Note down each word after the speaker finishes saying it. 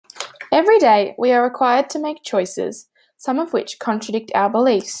Every day, we are required to make choices, some of which contradict our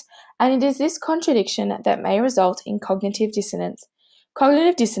beliefs, and it is this contradiction that may result in cognitive dissonance.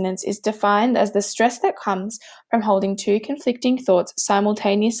 Cognitive dissonance is defined as the stress that comes from holding two conflicting thoughts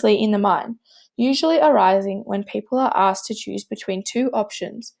simultaneously in the mind, usually arising when people are asked to choose between two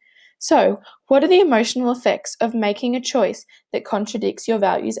options. So, what are the emotional effects of making a choice that contradicts your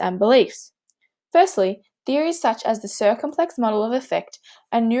values and beliefs? Firstly, theories such as the circumplex model of effect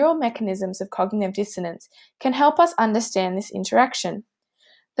and neural mechanisms of cognitive dissonance can help us understand this interaction.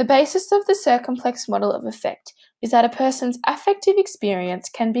 The basis of the circumplex model of effect is that a person's affective experience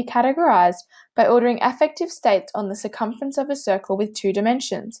can be categorized by ordering affective states on the circumference of a circle with two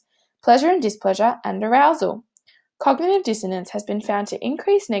dimensions, pleasure and displeasure, and arousal. Cognitive dissonance has been found to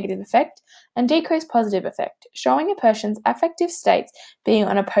increase negative affect and decrease positive affect, showing a person's affective states being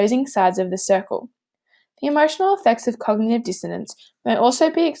on opposing sides of the circle. The emotional effects of cognitive dissonance may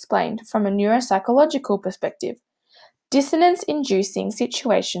also be explained from a neuropsychological perspective. Dissonance-inducing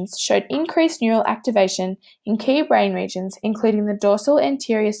situations showed increased neural activation in key brain regions, including the dorsal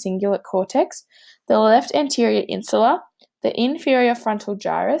anterior cingulate cortex, the left anterior insula, the inferior frontal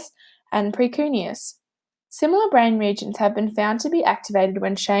gyrus, and precuneus. Similar brain regions have been found to be activated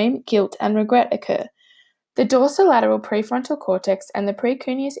when shame, guilt, and regret occur. The dorsolateral prefrontal cortex and the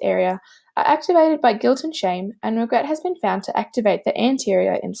precuneus area are activated by guilt and shame, and regret has been found to activate the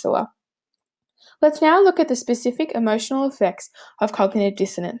anterior insula. Let's now look at the specific emotional effects of cognitive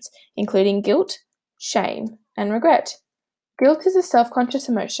dissonance, including guilt, shame, and regret. Guilt is a self-conscious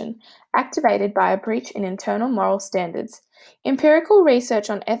emotion activated by a breach in internal moral standards. Empirical research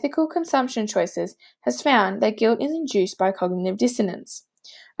on ethical consumption choices has found that guilt is induced by cognitive dissonance.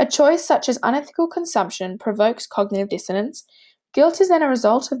 A choice such as unethical consumption provokes cognitive dissonance. Guilt is then a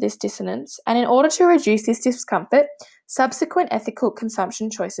result of this dissonance, and in order to reduce this discomfort, subsequent ethical consumption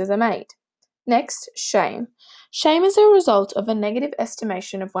choices are made. Next, shame. Shame is a result of a negative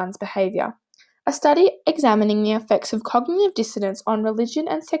estimation of one's behavior. A study examining the effects of cognitive dissonance on religion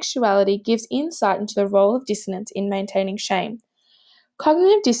and sexuality gives insight into the role of dissonance in maintaining shame.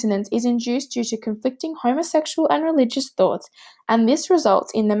 Cognitive dissonance is induced due to conflicting homosexual and religious thoughts, and this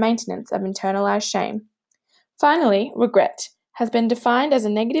results in the maintenance of internalized shame. Finally, regret has been defined as a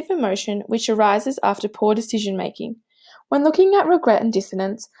negative emotion which arises after poor decision-making. When looking at regret and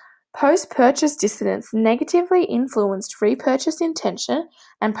dissonance, post-purchase dissonance negatively influenced repurchase intention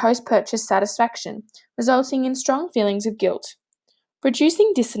and post-purchase satisfaction, resulting in strong feelings of guilt.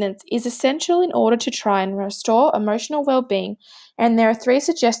 Reducing dissonance is essential in order to try and restore emotional well-being, and there are 3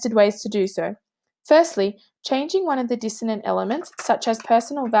 suggested ways to do so. Firstly, changing one of the dissonant elements, such as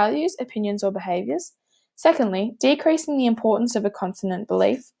personal values, opinions, or behaviors. Secondly, decreasing the importance of a consonant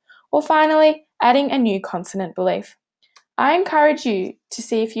belief. Or finally, adding a new consonant belief. I encourage you to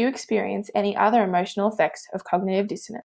see if you experience any other emotional effects of cognitive dissonance.